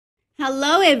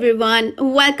Hello everyone,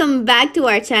 welcome back to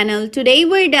our channel. Today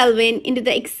we're delving into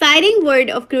the exciting world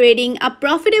of creating a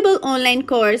profitable online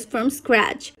course from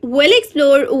scratch. We'll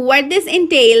explore what this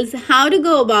entails, how to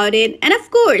go about it, and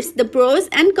of course the pros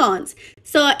and cons.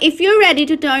 So if you're ready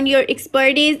to turn your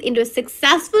expertise into a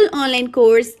successful online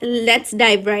course, let's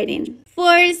dive right in.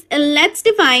 First, let's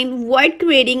define what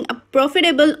creating a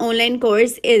profitable online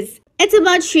course is. It's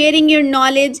about sharing your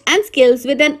knowledge and skills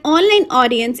with an online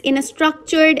audience in a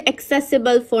structured,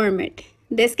 accessible format.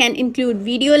 This can include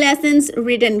video lessons,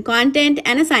 written content,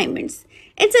 and assignments.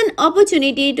 It's an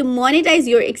opportunity to monetize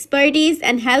your expertise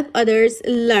and help others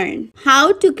learn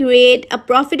how to create a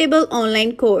profitable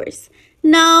online course.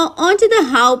 Now, on to the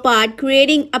how part.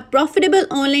 Creating a profitable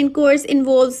online course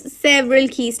involves several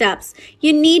key steps.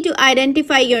 You need to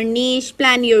identify your niche,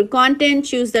 plan your content,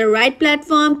 choose the right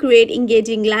platform, create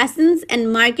engaging lessons,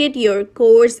 and market your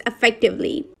course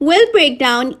effectively. We'll break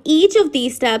down each of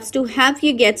these steps to help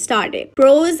you get started.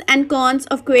 Pros and cons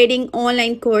of creating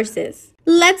online courses.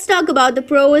 Let's talk about the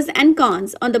pros and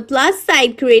cons. On the plus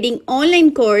side, creating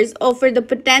online course offers the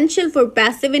potential for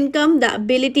passive income, the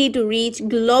ability to reach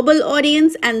global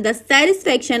audience, and the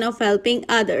satisfaction of helping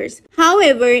others.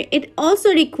 However, it also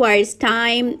requires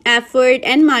time, effort,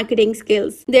 and marketing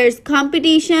skills. There's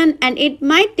competition and it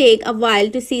might take a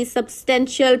while to see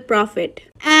substantial profit.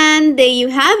 And there you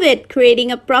have it.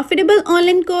 Creating a profitable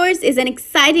online course is an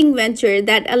exciting venture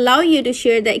that allows you to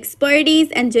share the expertise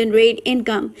and generate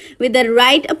income. With the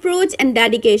right approach and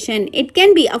dedication, it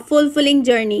can be a fulfilling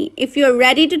journey. If you're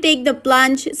ready to take the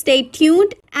plunge, stay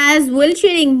tuned as we'll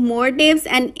sharing more tips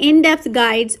and in-depth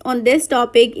guides on this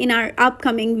topic in our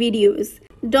upcoming videos.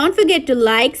 Don't forget to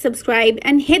like, subscribe,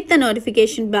 and hit the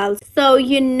notification bell so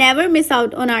you never miss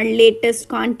out on our latest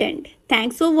content.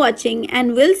 Thanks for watching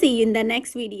and we'll see you in the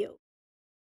next video.